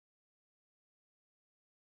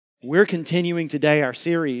We're continuing today our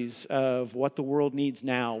series of What the World Needs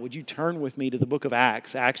Now. Would you turn with me to the book of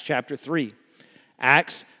Acts, Acts chapter 3.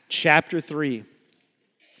 Acts chapter 3.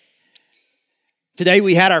 Today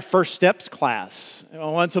we had our First Steps class.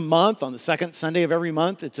 Once a month, on the second Sunday of every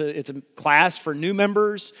month, it's a class for new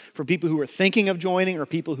members, for people who are thinking of joining or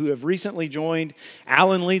people who have recently joined.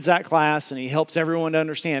 Alan leads that class and he helps everyone to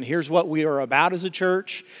understand, here's what we are about as a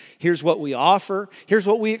church, here's what we offer, here's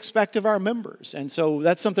what we expect of our members. And so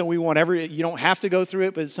that's something we want you don't have to go through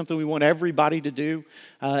it, but it's something we want everybody to do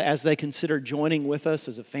as they consider joining with us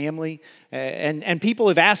as a family. And people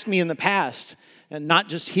have asked me in the past, and not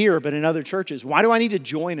just here, but in other churches, why do I need to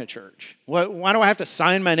join a church? Why do I have to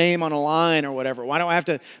sign my name on a line or whatever? Why do I have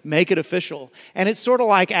to make it official? And it's sort of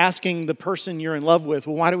like asking the person you're in love with,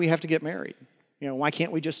 well, why do we have to get married? Why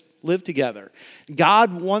can't we just live together?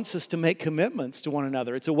 God wants us to make commitments to one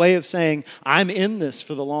another. It's a way of saying, I'm in this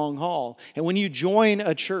for the long haul. And when you join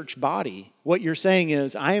a church body, what you're saying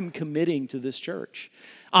is, I am committing to this church.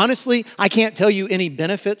 Honestly, I can't tell you any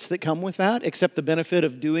benefits that come with that, except the benefit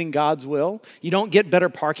of doing God's will. You don't get better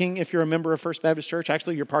parking if you're a member of First Baptist Church.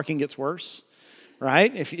 Actually, your parking gets worse,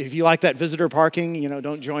 right? If you like that visitor parking,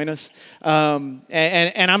 don't join us.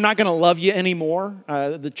 And I'm not going to love you anymore.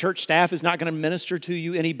 The church staff is not going to minister to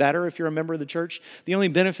you any better if you're a member of the church. The only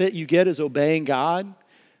benefit you get is obeying God.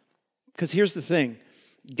 Because here's the thing.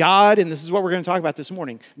 God, and this is what we're going to talk about this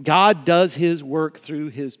morning, God does His work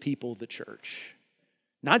through His people, the church.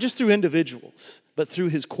 Not just through individuals, but through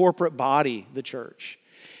His corporate body, the church.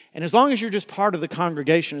 And as long as you're just part of the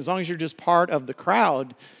congregation, as long as you're just part of the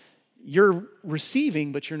crowd, you're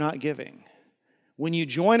receiving, but you're not giving. When you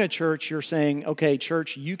join a church, you're saying, okay,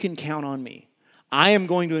 church, you can count on me. I am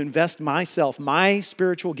going to invest myself, my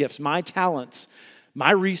spiritual gifts, my talents,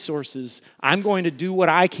 my resources. I'm going to do what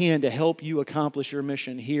I can to help you accomplish your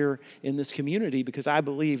mission here in this community because I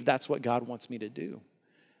believe that's what God wants me to do.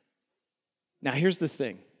 Now, here's the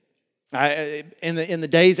thing. In the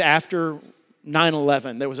days after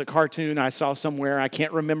 9/11, there was a cartoon I saw somewhere. I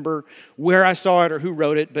can't remember where I saw it or who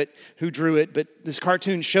wrote it, but who drew it. But this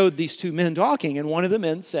cartoon showed these two men talking, and one of the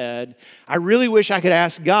men said, I really wish I could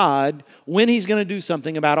ask God when He's going to do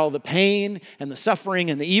something about all the pain and the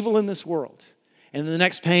suffering and the evil in this world. And in the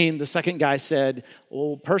next pain, the second guy said,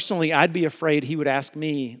 well, personally, I'd be afraid He would ask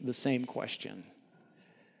me the same question.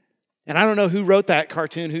 And I don't know who wrote that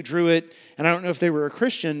cartoon, who drew it, and I don't know if they were a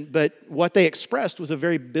Christian, but what they expressed was a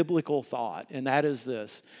very biblical thought, and that is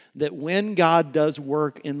this, that when God does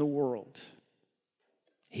work in the world,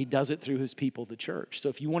 He does it through His people, the church. So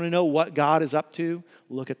if you want to know what God is up to,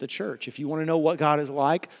 look at the church. If you want to know what God is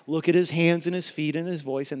like, look at His hands and His feet and His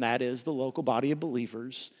voice, and that is the local body of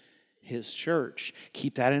believers, His church.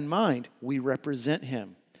 Keep that in mind. We represent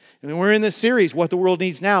Him. And we're in this series, What the World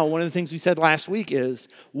Needs Now. One of the things we said last week is,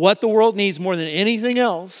 what the world needs more than anything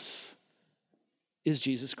else is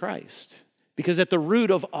Jesus Christ. Because at the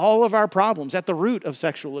root of all of our problems, at the root of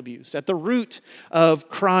sexual abuse, at the root of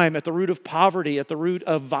crime, at the root of poverty, at the root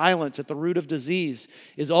of violence, at the root of disease,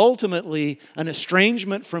 is ultimately an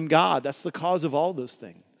estrangement from God. That's the cause of all those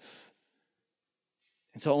things.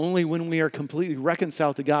 And so only when we are completely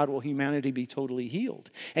reconciled to God will humanity be totally healed.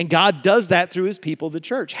 And God does that through His people, the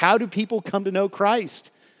church. How do people come to know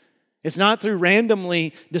Christ? It's not through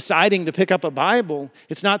randomly deciding to pick up a Bible.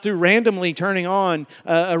 It's not through randomly turning on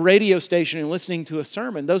a radio station and listening to a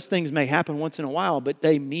sermon. Those things may happen once in a while, but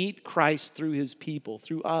they meet Christ through His people,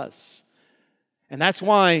 through us. And that's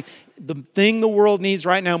why the thing the world needs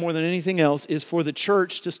right now more than anything else is for the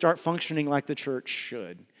church to start functioning like the church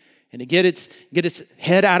should. And to get its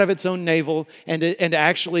head out of its own navel and to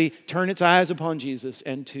actually turn its eyes upon Jesus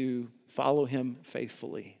and to follow Him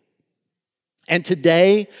faithfully. And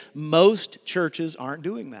today, most churches aren't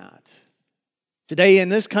doing that. Today in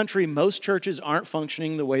this country, most churches aren't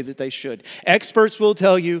functioning the way that they should. Experts will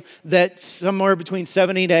tell you that somewhere between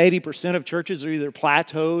 70 to 80% of churches are either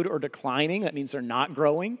plateaued or declining. That means they're not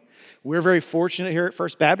growing. We're very fortunate here at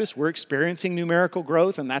First Baptist. We're experiencing numerical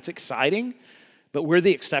growth, and that's exciting. But we're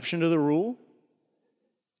the exception to the rule.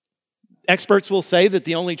 Experts will say that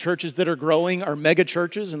the only churches that are growing are mega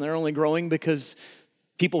churches, and they're only growing because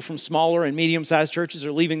people from smaller and medium-sized churches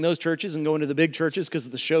are leaving those churches and going to the big churches because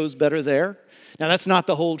the show's better there. Now, that's not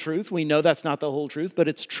the whole truth. We know that's not the whole truth, but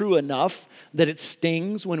it's true enough that it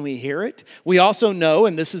stings when we hear it. We also know,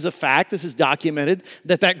 and this is a fact, this is documented,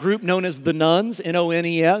 that group known as the Nones,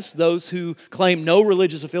 N-O-N-E-S, those who claim no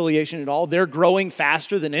religious affiliation at all, they're growing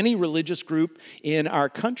faster than any religious group in our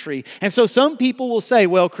country. And so some people will say,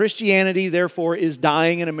 well, Christianity, therefore, is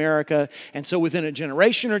dying in America, and so within a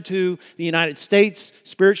generation or two, the United States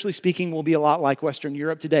spiritually speaking, will be a lot like Western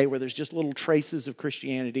Europe today, where there's just little traces of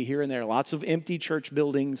Christianity here and there. Lots of empty church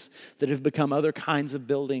buildings that have become other kinds of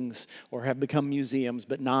buildings or have become museums,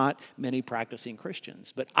 but not many practicing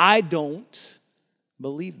Christians. But I don't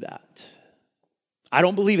believe that. I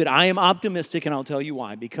don't believe it. I am optimistic, and I'll tell you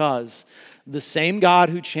why. Because the same God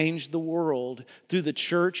who changed the world through the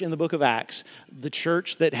church in the book of Acts, the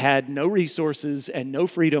church that had no resources and no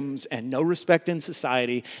freedoms and no respect in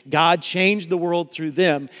society, God changed the world through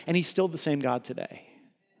them, and He's still the same God today.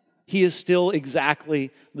 He is still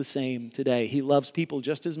exactly the same today. He loves people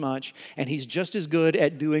just as much, and He's just as good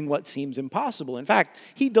at doing what seems impossible. In fact,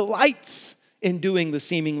 He delights in doing the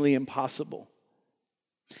seemingly impossible.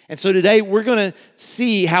 And so today we're going to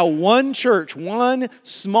see how one church, one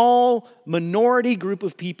small minority group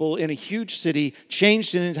of people in a huge city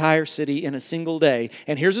changed an entire city in a single day.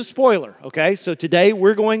 And here's a spoiler, okay? So today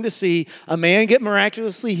we're going to see a man get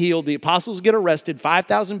miraculously healed, the apostles get arrested,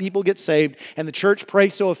 5,000 people get saved, and the church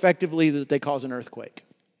prays so effectively that they cause an earthquake.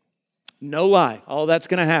 No lie, all that's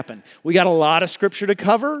going to happen. We got a lot of scripture to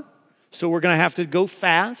cover. So we're going to have to go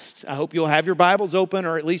fast. I hope you'll have your Bibles open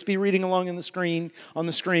or at least be reading along on the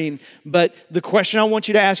screen. But the question I want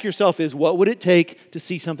you to ask yourself is, what would it take to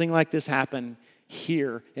see something like this happen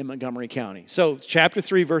here in Montgomery County? So chapter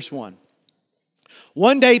 3, verse 1.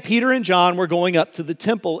 One day, Peter and John were going up to the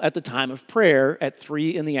temple at the time of prayer at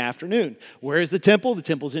 3 in the afternoon. Where is the temple? The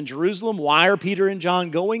temple's in Jerusalem. Why are Peter and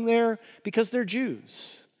John going there? Because they're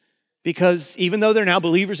Jews. Because even though they're now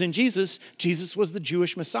believers in Jesus, Jesus was the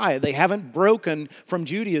Jewish Messiah. They haven't broken from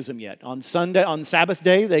Judaism yet. On Sabbath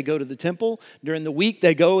day, they go to the temple. During the week,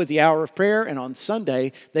 they go at the hour of prayer. And on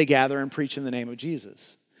Sunday, they gather and preach in the name of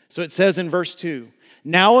Jesus. So it says in verse 2,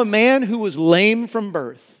 now a man who was lame from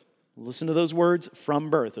birth, listen to those words, from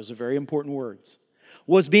birth. Those are very important words.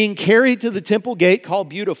 Was being carried to the temple gate called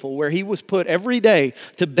Beautiful, where he was put every day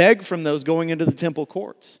to beg from those going into the temple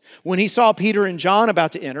courts. When he saw Peter and John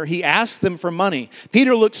about to enter, he asked them for money.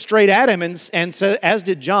 Peter looked straight at him and said, as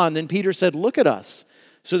did John. Then Peter said, look at us.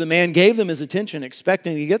 So the man gave them his attention,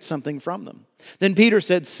 expecting to get something from them. Then Peter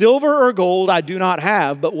said, silver or gold I do not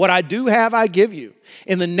have, but what I do have I give you.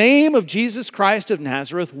 In the name of Jesus Christ of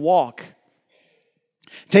Nazareth, walk.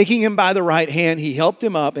 Taking him by the right hand, he helped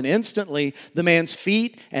him up, and instantly the man's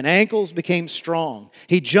feet and ankles became strong.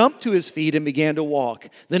 He jumped to his feet and began to walk.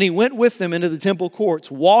 Then he went with them into the temple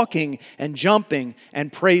courts, walking and jumping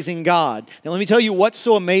and praising God. Now let me tell you what's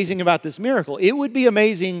so amazing about this miracle. It would be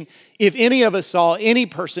amazing if any of us saw any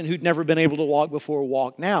person who'd never been able to walk before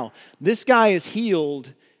walk now. This guy is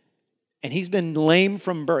healed, and he's been lame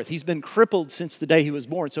from birth. He's been crippled since the day he was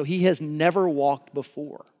born, so he has never walked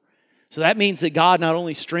before. So that means that God not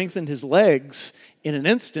only strengthened his legs in an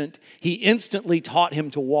instant, he instantly taught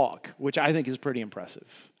him to walk, which I think is pretty impressive.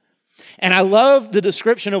 And I love the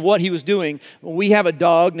description of what he was doing. We have a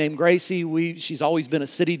dog named Gracie. She's always been a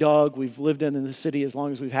city dog. We've lived in the city as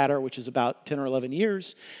long as we've had her, which is about 10 or 11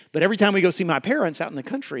 years. But every time we go see my parents out in the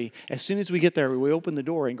country, as soon as we get there, we open the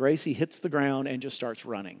door and Gracie hits the ground and just starts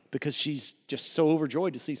running because she's just so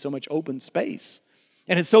overjoyed to see so much open space.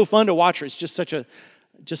 And it's so fun to watch her. It's just such a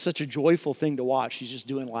joyful thing to watch. He's just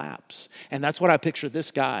doing laps. And that's what I picture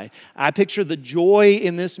this guy. I picture the joy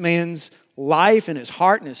in this man's life and his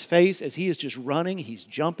heart and his face as he is just running, he's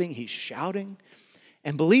jumping, he's shouting.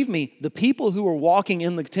 And believe me, the people who were walking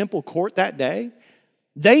in the temple court that day,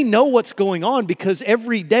 they know what's going on because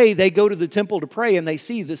every day they go to the temple to pray and they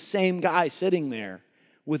see the same guy sitting there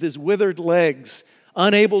with his withered legs,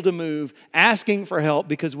 unable to move, asking for help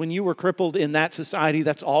because when you were crippled in that society,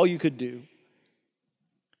 that's all you could do.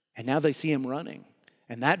 And now they see him running,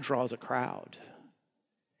 and that draws a crowd.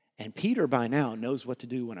 And Peter by now knows what to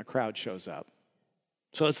do when a crowd shows up.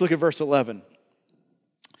 So let's look at verse 11.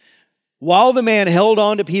 While the man held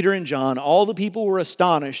on to Peter and John, all the people were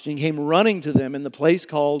astonished and came running to them in the place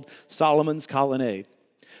called Solomon's Colonnade.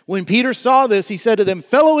 When Peter saw this, he said to them,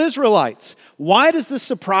 fellow Israelites, why does this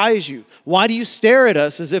surprise you? Why do you stare at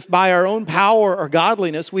us as if by our own power or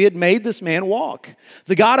godliness we had made this man walk?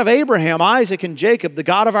 The God of Abraham, Isaac, and Jacob, the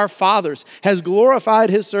God of our fathers, has glorified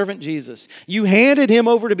his servant Jesus. You handed him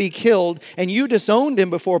over to be killed, and you disowned him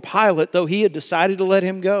before Pilate, though he had decided to let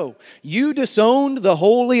him go. You disowned the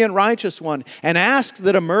holy and righteous one and asked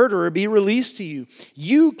that a murderer be released to you.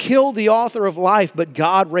 You killed the author of life, but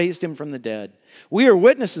God raised him from the dead. We are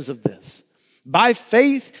witnesses of this. By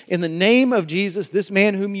faith in the name of Jesus, this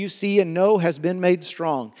man whom you see and know has been made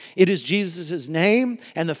strong. It is Jesus' name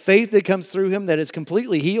and the faith that comes through him that has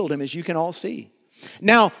completely healed him, as you can all see.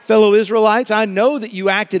 Now, fellow Israelites, I know that you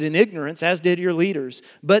acted in ignorance, as did your leaders,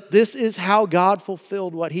 but this is how God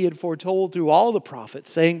fulfilled what he had foretold through all the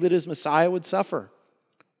prophets, saying that his Messiah would suffer.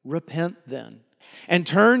 Repent then, and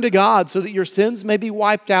turn to God so that your sins may be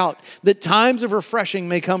wiped out, that times of refreshing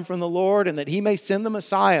may come from the Lord, and that He may send the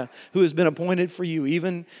Messiah who has been appointed for you,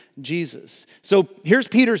 even Jesus. So here's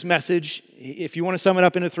Peter's message. If you want to sum it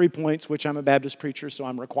up into 3 points, which I'm a Baptist preacher, so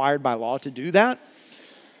I'm required by law to do that.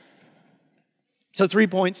 So 3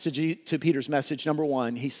 points to Peter's message. Number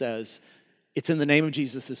 1, he says, it's in the name of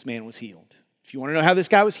Jesus this man was healed. If you want to know how this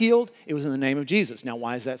guy was healed, it was in the name of Jesus. Now,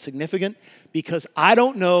 why is that significant? Because I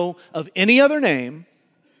don't know of any other name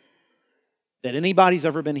that anybody's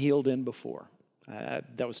ever been healed in before.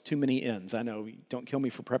 That was too many ends. I know, don't kill me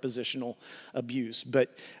for prepositional abuse.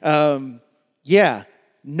 But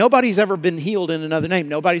nobody's ever been healed in another name.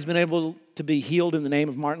 Nobody's been able to be healed in the name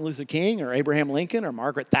of Martin Luther King or Abraham Lincoln or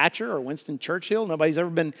Margaret Thatcher or Winston Churchill. Nobody's ever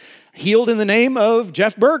been healed in the name of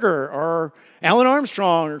Jeff Berger or Alan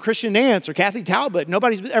Armstrong or Christian Nance or Kathy Talbot.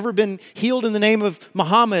 Nobody's ever been healed in the name of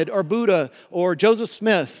Muhammad or Buddha or Joseph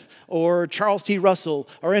Smith or Charles T. Russell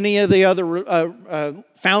or any of the other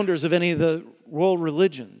founders of any of the world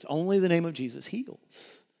religions. Only the name of Jesus heals.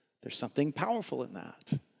 There's something powerful in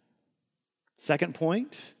that. Second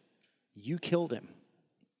point, you killed him.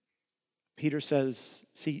 Peter says,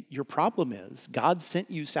 see, your problem is God sent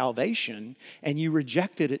you salvation and you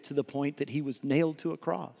rejected it to the point that He was nailed to a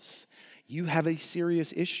cross. You have a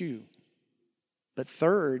serious issue. But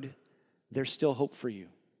third, there's still hope for you.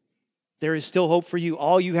 There is still hope for you.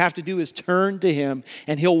 All you have to do is turn to Him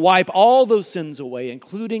and He'll wipe all those sins away,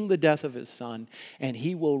 including the death of His Son, and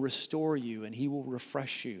He will restore you and He will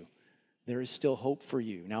refresh you. There is still hope for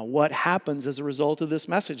you. Now, what happens as a result of this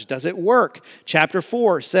message? Does it work? Chapter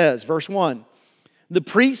 4 says, verse 1, the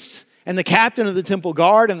priests and the captain of the temple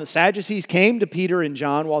guard and the Sadducees came to Peter and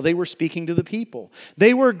John while they were speaking to the people.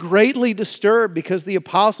 They were greatly disturbed because the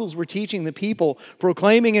apostles were teaching the people,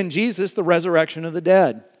 proclaiming in Jesus the resurrection of the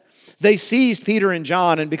dead. They seized Peter and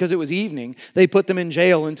John, and because it was evening, they put them in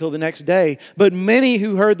jail until the next day. But many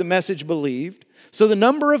who heard the message believed. So the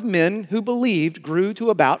number of men who believed grew to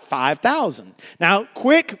about 5,000. Now,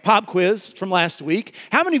 quick pop quiz from last week.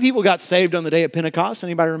 How many people got saved on the day of Pentecost?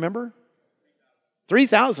 Anybody remember?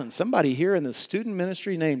 3,000. Somebody here in the student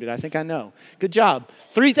ministry named it. I think I know. Good job.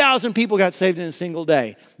 3,000 people got saved in a single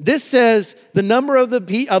day. This says the number of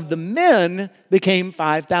the men became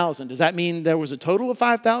 5,000. Does that mean there was a total of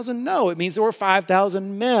 5,000? No, it means there were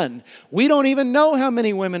 5,000 men. We don't even know how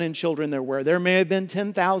many women and children there were. There may have been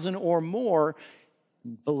 10,000 or more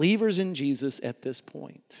believers in Jesus at this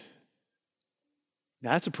point.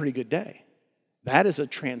 That's a pretty good day. That is a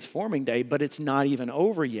transforming day, but it's not even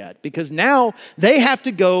over yet because now they have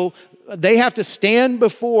to stand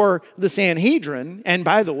before the Sanhedrin. And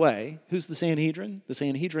by the way, who's the Sanhedrin? The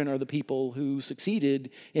Sanhedrin are the people who succeeded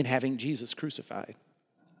in having Jesus crucified.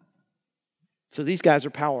 So these guys are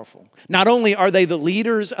powerful. Not only are they the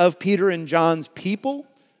leaders of Peter and John's people,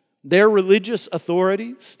 they're religious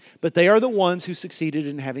authorities, but they are the ones who succeeded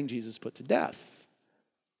in having Jesus put to death.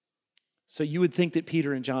 So you would think that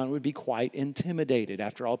Peter and John would be quite intimidated.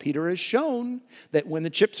 After all, Peter has shown that when the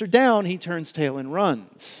chips are down, he turns tail and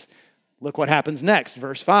runs. Look what happens next,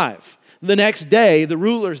 verse 5. The next day, the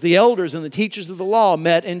rulers, the elders, and the teachers of the law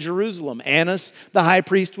met in Jerusalem. Annas, the high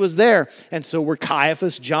priest, was there, and so were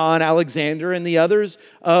Caiaphas, John, Alexander, and the others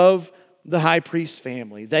of the high priest's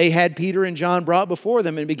family. They had Peter and John brought before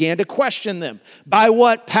them and began to question them. By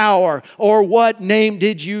what power or what name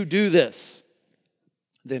did you do this?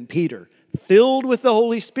 Then Peter, filled with the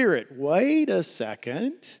Holy Spirit. Wait a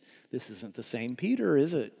second. This isn't the same Peter,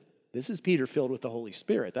 is it? This is Peter filled with the Holy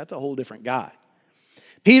Spirit. That's a whole different guy.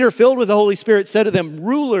 Peter, filled with the Holy Spirit, said to them,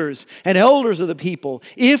 rulers and elders of the people,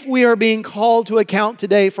 if we are being called to account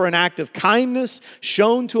today for an act of kindness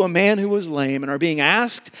shown to a man who was lame and are being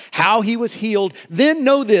asked how he was healed, then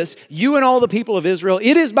know this, you and all the people of Israel,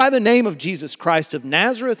 it is by the name of Jesus Christ of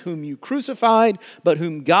Nazareth, whom you crucified, but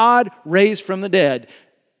whom God raised from the dead.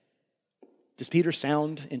 Does Peter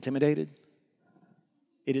sound intimidated?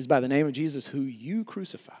 It is by the name of Jesus who you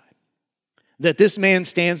crucified that this man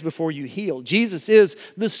stands before you healed. Jesus is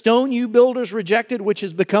the stone you builders rejected, which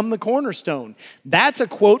has become the cornerstone. That's a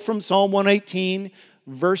quote from Psalm 118,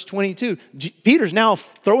 verse 22. Peter's now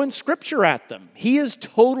throwing scripture at them. He is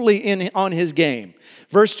totally on his game.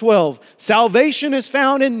 Verse 12, salvation is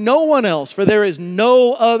found in no one else, for there is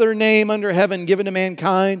no other name under heaven given to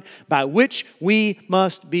mankind by which we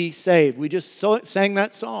must be saved. We just sang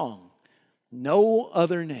that song. No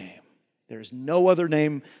other name. There's no other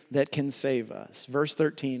name that can save us. Verse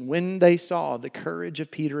 13, when they saw the courage of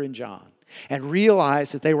Peter and John and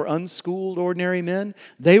realized that they were unschooled, ordinary men,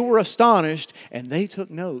 they were astonished and they took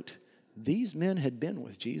note. These men had been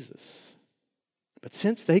with Jesus. But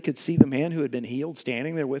since they could see the man who had been healed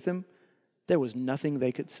standing there with him, there was nothing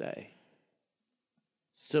they could say.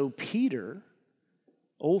 So Peter,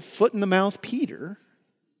 old foot-in-the-mouth Peter,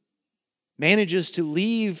 manages to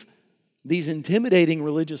leave these intimidating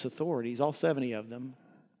religious authorities, all 70 of them,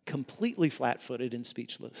 completely flat-footed and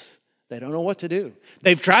speechless. They don't know what to do.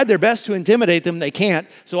 They've tried their best to intimidate them. They can't.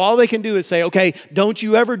 So all they can do is say, okay, don't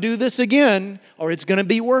you ever do this again, or it's going to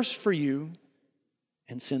be worse for you,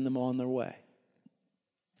 and send them on their way.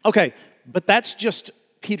 Okay, but that's just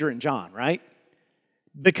Peter and John, right?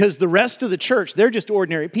 Because the rest of the church, they're just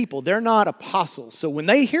ordinary people. They're not apostles. So when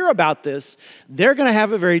they hear about this, they're going to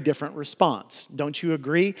have a very different response. Don't you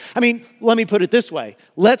agree? I mean, let me put it this way.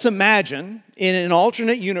 Let's imagine in an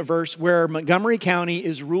alternate universe where Montgomery County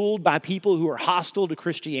is ruled by people who are hostile to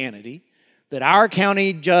Christianity, that our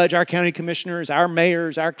county judge, our county commissioners, our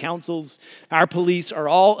mayors, our councils, our police are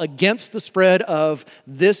all against the spread of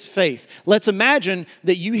this faith. Let's imagine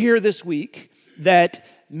that you hear this week that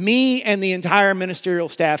me and the entire ministerial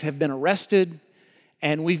staff have been arrested,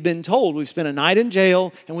 and we've been told, we've spent a night in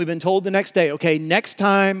jail, and we've been told the next day, okay, next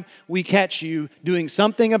time we catch you doing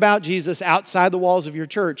something about Jesus outside the walls of your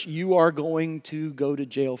church, you are going to go to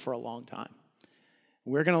jail for a long time.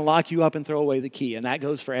 We're going to lock you up and throw away the key. And that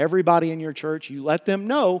goes for everybody in your church. You let them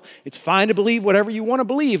know it's fine to believe whatever you want to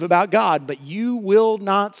believe about God, but you will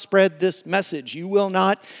not spread this message. You will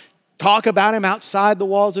not talk about Him outside the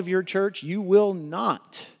walls of your church. You will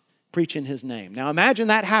not preach in His name. Now imagine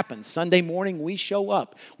that happens. Sunday morning we show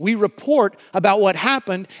up. We report about what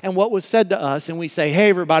happened and what was said to us, and we say, hey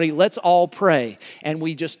everybody, let's all pray. And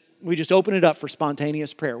we just open it up for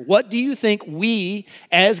spontaneous prayer. What do you think we,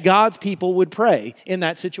 as God's people, would pray in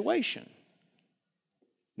that situation?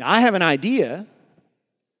 Now, I have an idea.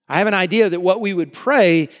 I have an idea that what we would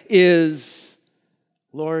pray is,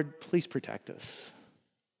 Lord, please protect us.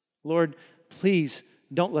 Lord, please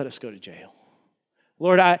don't let us go to jail.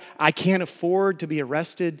 Lord, I can't afford to be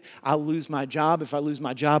arrested. I'll lose my job. If I lose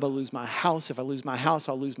my job, I'll lose my house. If I lose my house,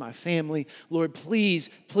 I'll lose my family. Lord, please,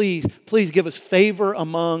 please, please give us favor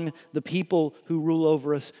among the people who rule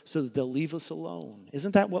over us so that they'll leave us alone.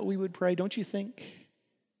 Isn't that what we would pray? Don't you think?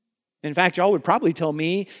 In fact, y'all would probably tell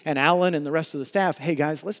me and Alan and the rest of the staff, hey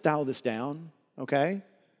guys, let's dial this down, okay?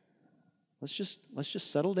 Let's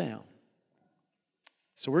just settle down.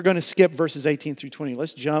 So we're going to skip verses 18 through 20.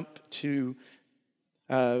 Let's jump to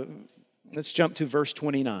verse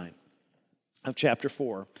 29 of chapter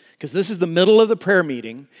 4, because this is the middle of the prayer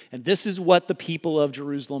meeting, and this is what the people of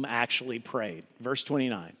Jerusalem actually prayed. Verse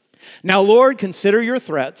 29. Now, Lord, consider your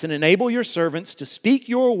threats and enable your servants to speak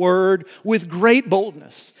your word with great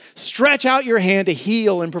boldness. Stretch out your hand to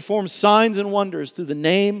heal and perform signs and wonders through the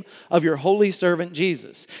name of your holy servant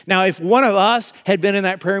Jesus. Now, if one of us had been in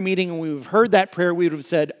that prayer meeting and we would have heard that prayer, we would have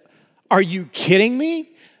said, are you kidding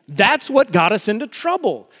me? That's what got us into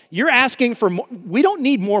trouble. You're asking for more. We don't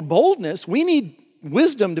need more boldness. We need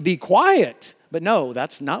wisdom to be quiet. But no,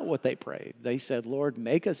 that's not what they prayed. They said, Lord,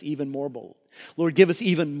 make us even more bold. Lord, give us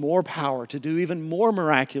even more power to do even more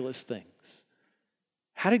miraculous things.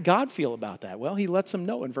 How did God feel about that? Well, He lets them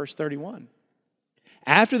know in verse 31.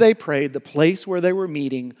 After they prayed, the place where they were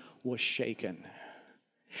meeting was shaken.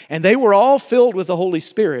 And they were all filled with the Holy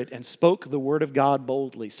Spirit and spoke the word of God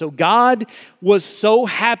boldly. So God was so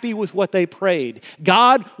happy with what they prayed.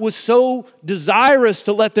 God was so desirous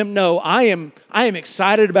to let them know, I am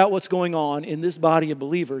excited about what's going on in this body of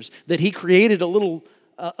believers, that He created a little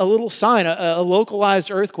sign, a localized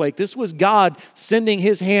earthquake. This was God sending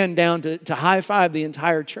His hand down to high five the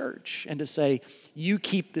entire church and to say, you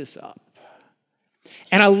keep this up.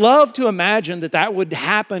 And I love to imagine that would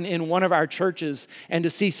happen in one of our churches, and to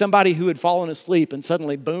see somebody who had fallen asleep and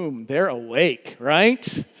suddenly, boom, they're awake,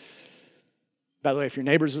 right? By the way, if your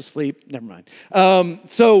neighbor's asleep, never mind.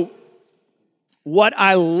 So what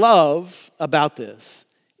I love about this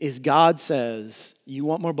is God says, you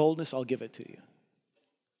want more boldness? I'll give it to you.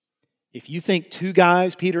 If you think two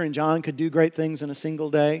guys, Peter and John, could do great things in a single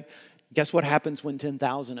day, guess what happens when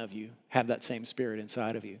 10,000 of you have that same spirit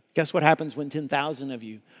inside of you? Guess what happens when 10,000 of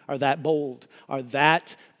you are that bold, are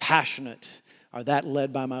that passionate, are that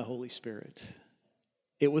led by my Holy Spirit?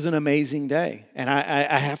 It was an amazing day. And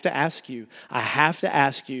I have to ask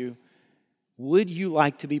you, would you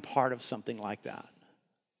like to be part of something like that?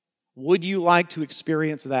 Would you like to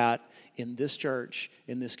experience that in this church,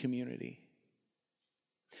 in this community?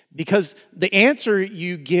 Because the answer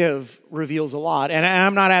you give reveals a lot. And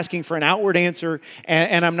I'm not asking for an outward answer,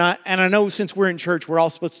 and I know since we're in church, we're all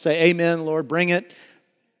supposed to say, amen, Lord, bring it.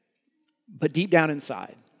 But deep down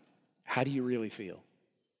inside, how do you really feel?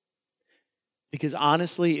 Because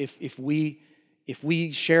honestly, if we if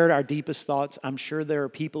we shared our deepest thoughts, I'm sure there are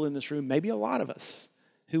people in this room, maybe a lot of us,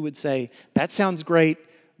 who would say, that sounds great,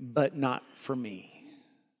 but not for me.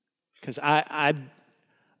 Because I'm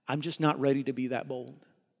just not ready to be that bold.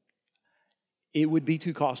 It would be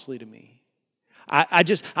too costly to me.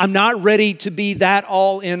 I'm not ready to be that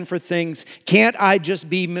all in for things. Can't I just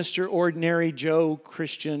be Mr. Ordinary Joe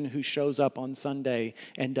Christian who shows up on Sunday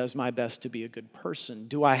and does my best to be a good person?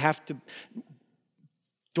 Do I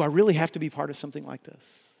really have to be part of something like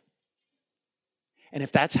this? And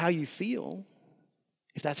if that's how you feel,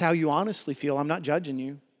 if that's how you honestly feel, I'm not judging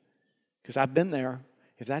you because I've been there.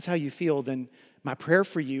 If that's how you feel, then my prayer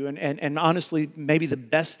for you, and honestly, maybe the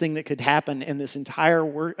best thing that could happen in this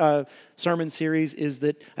entire sermon series is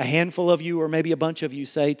that a handful of you or maybe a bunch of you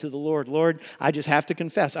say to the Lord, Lord, I just have to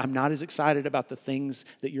confess, I'm not as excited about the things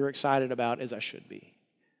that you're excited about as I should be.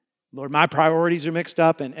 Lord, my priorities are mixed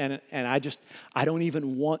up, and I don't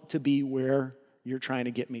even want to be where you're trying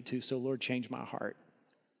to get me to. So Lord, change my heart.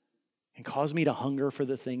 And cause me to hunger for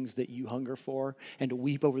the things that you hunger for, and to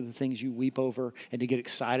weep over the things you weep over, and to get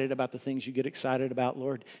excited about the things you get excited about.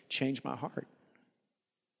 Lord, change my heart.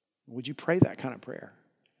 Would you pray that kind of prayer?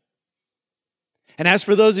 And as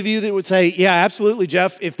for those of you that would say, yeah, absolutely,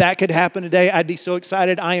 Jeff, if that could happen today, I'd be so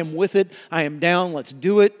excited. I am with it. I am down. Let's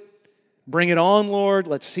do it. Bring it on, Lord.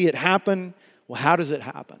 Let's see it happen. Well, how does it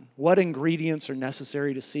happen? What ingredients are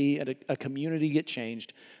necessary to see a community get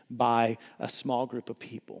changed by a small group of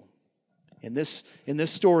people? In this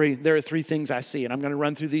story, there are three things I see, and I'm going to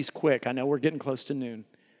run through these quick. I know we're getting close to noon.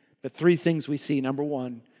 But three things we see. Number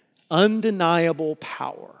one, undeniable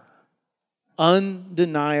power.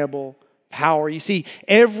 Undeniable power. You see,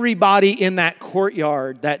 everybody in that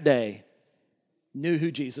courtyard that day knew who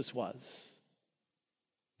Jesus was.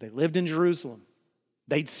 They lived in Jerusalem.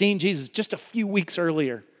 They'd seen Jesus just a few weeks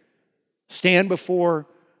earlier stand before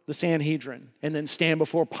the Sanhedrin and then stand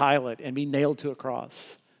before Pilate and be nailed to a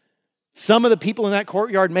cross. Some of the people in that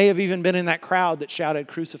courtyard may have even been in that crowd that shouted,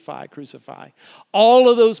 crucify, crucify. All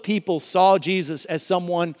of those people saw Jesus as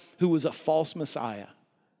someone who was a false Messiah.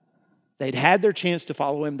 They'd had their chance to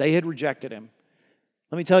follow him. They had rejected him.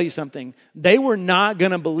 Let me tell you something. They were not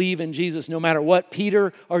going to believe in Jesus no matter what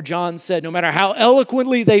Peter or John said, no matter how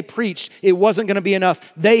eloquently they preached. It wasn't going to be enough.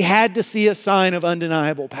 They had to see a sign of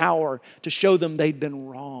undeniable power to show them they'd been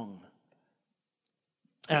wrong.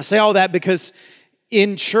 And I say all that because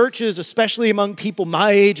in churches, especially among people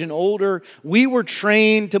my age and older, we were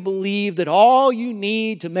trained to believe that all you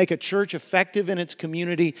need to make a church effective in its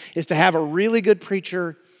community is to have a really good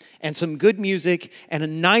preacher and some good music and a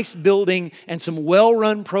nice building and some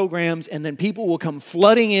well-run programs, and then people will come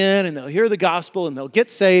flooding in and they'll hear the gospel and they'll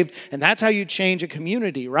get saved, and that's how you change a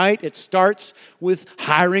community, right? It starts with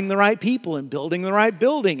hiring the right people and building the right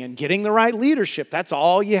building and getting the right leadership. That's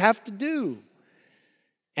all you have to do.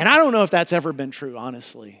 And I don't know if that's ever been true,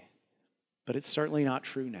 honestly, but it's certainly not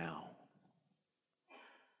true now.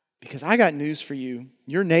 Because I got news for you.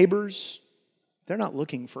 Your neighbors, they're not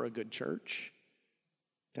looking for a good church.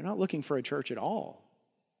 They're not looking for a church at all.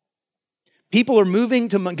 People are moving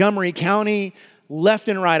to Montgomery County left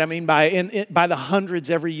and right. I mean, by the hundreds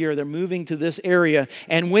every year, they're moving to this area.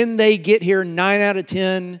 And when they get here, 9 out of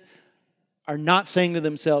 10 are not saying to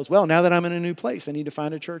themselves, well, now that I'm in a new place, I need to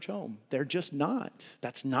find a church home. They're just not.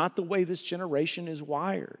 That's not the way this generation is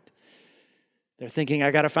wired. They're thinking, I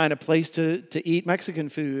got to find a place to eat Mexican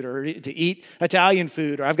food or to eat Italian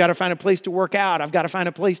food, or I've got to find a place to work out. I've got to find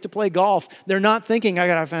a place to play golf. They're not thinking, I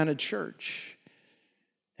got to find a church.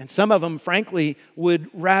 And some of them, frankly, would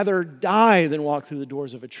rather die than walk through the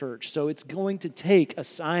doors of a church. So it's going to take a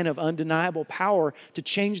sign of undeniable power to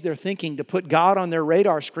change their thinking, to put God on their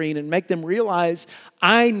radar screen and make them realize,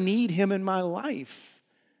 I need Him in my life.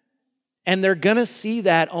 And they're going to see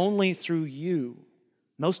that only through you.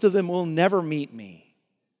 Most of them will never meet me.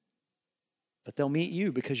 But they'll meet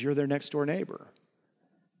you because you're their next door neighbor.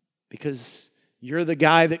 Because you're the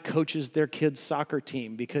guy that coaches their kids' soccer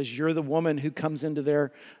team, because you're the woman who comes into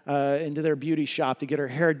their beauty shop to get her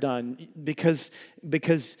hair done, because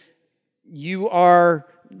you are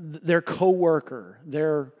their coworker,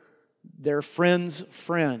 their friend's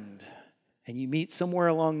friend, and you meet somewhere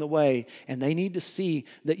along the way, and they need to see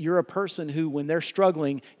that you're a person who, when they're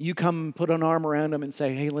struggling, you come and put an arm around them and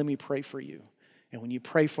say, hey, let me pray for you. And when you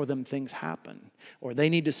pray for them, things happen. Or they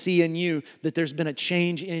need to see in you that there's been a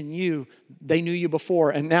change in you. They knew you before,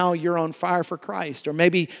 and now you're on fire for Christ. Or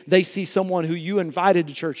maybe they see someone who you invited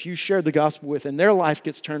to church, you shared the gospel with, and their life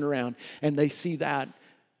gets turned around, and they see that.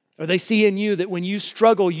 Or they see in you that when you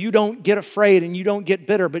struggle, you don't get afraid and you don't get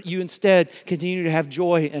bitter, but you instead continue to have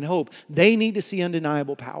joy and hope. They need to see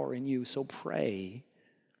undeniable power in you. So pray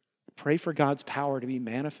Pray for God's power to be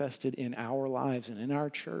manifested in our lives and in our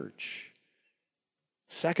church.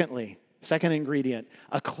 Secondly, second ingredient,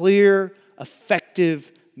 a clear,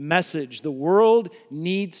 effective message. The world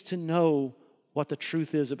needs to know what the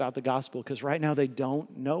truth is about the gospel, because right now they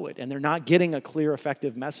don't know it, and they're not getting a clear,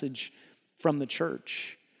 effective message from the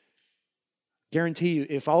church. Guarantee you,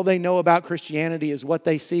 if all they know about Christianity is what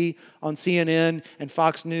they see on CNN and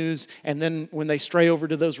Fox News, and then when they stray over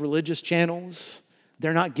to those religious channels,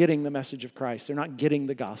 they're not getting the message of Christ. They're not getting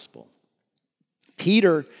the gospel.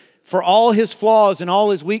 Peter, for all his flaws and all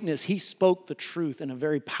his weakness, he spoke the truth in a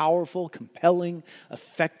very powerful, compelling,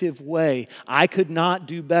 effective way. I could not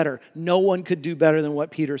do better. No one could do better than what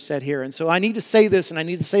Peter said here. And so I need to say this, and I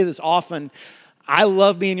need to say this often. I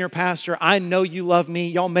love being your pastor. I know you love me.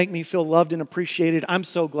 Y'all make me feel loved and appreciated. I'm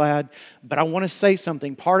so glad. But I want to say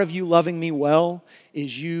something. Part of you loving me well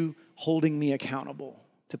is you holding me accountable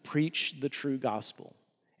to preach the true gospel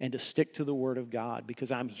and to stick to the Word of God,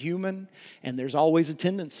 because I'm human and there's always a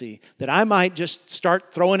tendency that I might just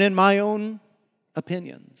start throwing in my own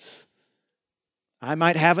opinions. I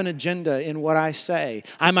might have an agenda in what I say.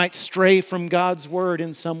 I might stray from God's Word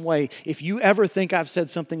in some way. If you ever think I've said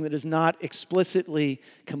something that is not explicitly,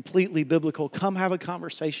 completely biblical, come have a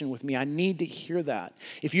conversation with me. I need to hear that.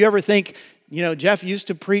 If you ever think, Jeff used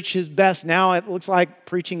to preach his best. Now it looks like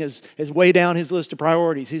preaching is way down his list of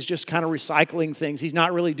priorities. He's just kind of recycling things. He's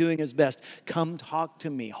not really doing his best. Come talk to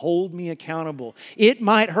me. Hold me accountable. It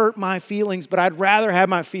might hurt my feelings, but I'd rather have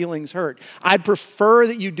my feelings hurt. I'd prefer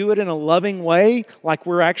that you do it in a loving way, like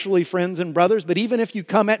we're actually friends and brothers. But even if you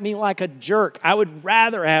come at me like a jerk, I would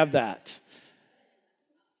rather have that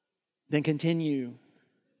than continue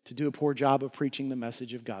to do a poor job of preaching the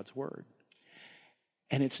message of God's Word.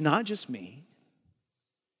 And it's not just me.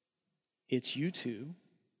 It's you too.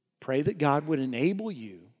 Pray that God would enable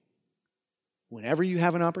you, whenever you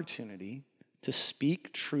have an opportunity, to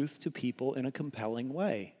speak truth to people in a compelling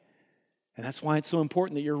way. And that's why it's so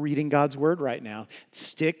important that you're reading God's Word right now.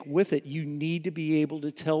 Stick with it. You need to be able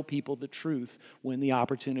to tell people the truth when the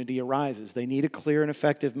opportunity arises. They need a clear and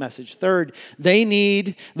effective message. Third,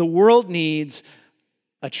 the world needs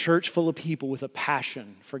a church full of people with a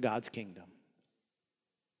passion for God's kingdom.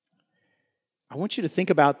 I want you to think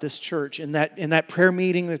about this church in that prayer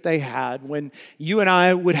meeting that they had, when you and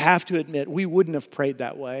I would have to admit we wouldn't have prayed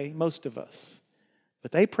that way, most of us.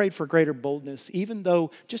 But they prayed for greater boldness, even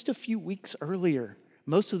though just a few weeks earlier,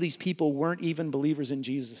 most of these people weren't even believers in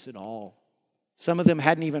Jesus at all. Some of them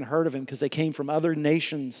hadn't even heard of Him because they came from other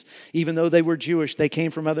nations. Even though they were Jewish, they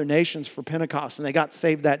came from other nations for Pentecost, and they got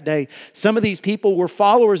saved that day. Some of these people were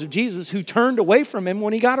followers of Jesus who turned away from Him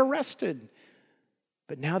when He got arrested.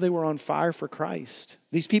 But now they were on fire for Christ.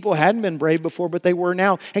 These people hadn't been brave before, but they were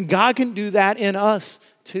now. And God can do that in us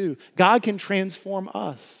too. God can transform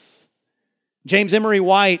us. James Emery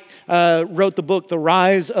White wrote the book, The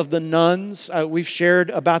Rise of the Nuns. We've shared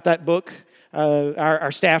about that book.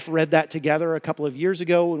 Our staff read that together a couple of years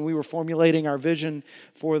ago when we were formulating our vision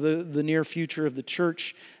for the near future of the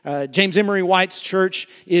church. James Emery White's church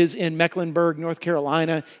is in Mecklenburg, North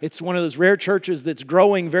Carolina. It's one of those rare churches that's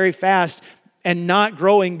growing very fast, and not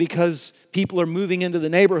growing because people are moving into the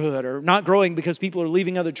neighborhood, or not growing because people are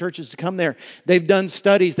leaving other churches to come there. They've done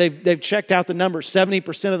studies. They've checked out the numbers.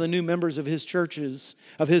 70% of the new members of his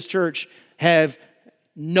church have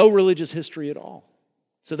no religious history at all.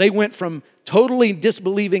 So they went from totally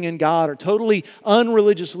disbelieving in God or totally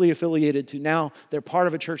unreligiously affiliated to now they're part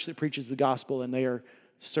of a church that preaches the gospel, and they are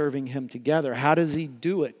serving Him together. How does He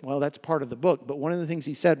do it? Well, that's part of the book. But one of the things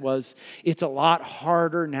he said was, it's a lot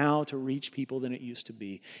harder now to reach people than it used to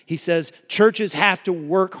be. He says, churches have to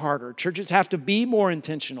work harder. Churches have to be more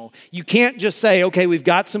intentional. You can't just say, okay, we've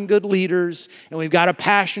got some good leaders and we've got a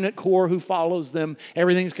passionate core who follows them.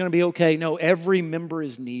 Everything's going to be okay. No, every member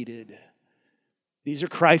is needed. These are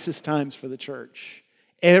crisis times for the church.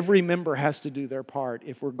 Every member has to do their part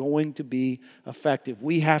if we're going to be effective.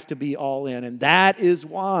 We have to be all in. And that is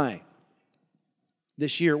why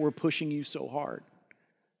this year we're pushing you so hard.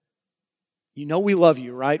 You know we love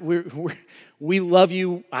you, right? We love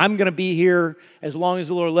you. I'm going to be here as long as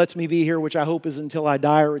the Lord lets me be here, which I hope is until I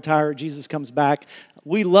die or retire or Jesus comes back.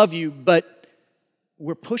 We love you, but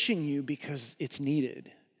we're pushing you because it's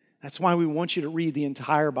needed. That's why we want you to read the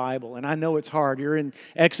entire Bible. And I know it's hard. You're in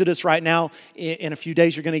Exodus right now. In a few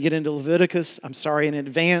days, you're going to get into Leviticus. I'm sorry in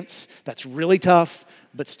advance. That's really tough,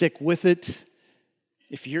 but stick with it.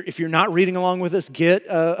 If you're not reading along with us, get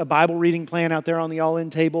a Bible reading plan out there on the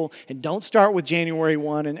all-in table. And don't start with January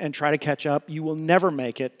 1 and try to catch up. You will never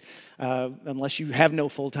make it unless you have no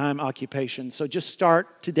full-time occupation. So just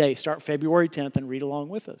start today. Start February 10th and read along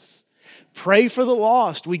with us. Pray for the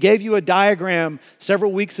lost. We gave you a diagram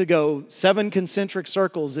several weeks ago, 7 concentric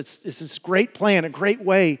circles. It's this great plan, a great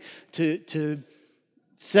way to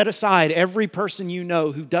set aside every person you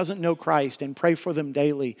know who doesn't know Christ and pray for them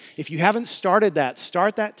daily. If you haven't started that,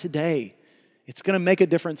 start that today. It's going to make a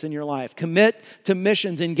difference in your life. Commit to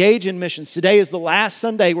missions. Engage in missions. Today is the last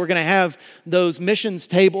Sunday. We're going to have those missions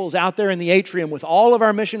tables out there in the atrium with all of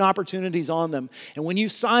our mission opportunities on them. And when you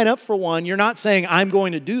sign up for one, you're not saying, I'm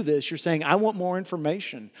going to do this. You're saying, I want more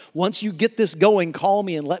information. Once you get this going, call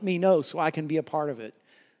me and let me know so I can be a part of it.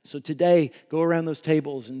 So today, go around those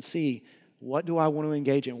tables and see, what do I want to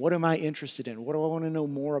engage in? What am I interested in? What do I want to know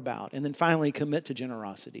more about? And then finally, commit to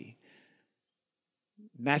generosity.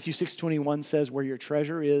 Matthew 6:21 says, where your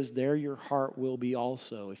treasure is, there your heart will be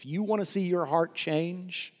also. If you want to see your heart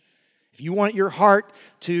change, if you want your heart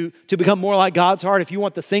to become more like God's heart, if you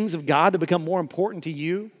want the things of God to become more important to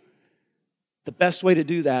you, the best way to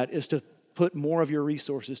do that is to put more of your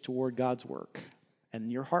resources toward God's work,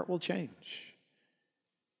 and your heart will change.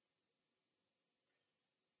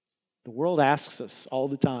 The world asks us all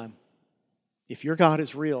the time, if your God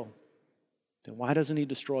is real, then why doesn't He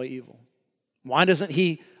destroy evil? Why doesn't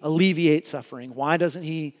He alleviate suffering? Why doesn't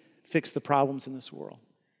He fix the problems in this world?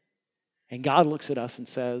 And God looks at us and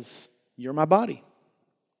says, you're my body.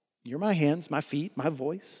 You're my hands, my feet, my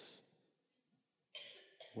voice.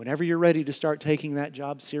 Whenever you're ready to start taking that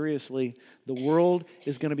job seriously, the world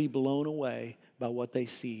is going to be blown away by what they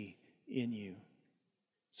see in you.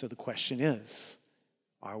 So the question is,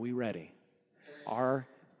 are we ready? Are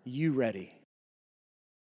you ready?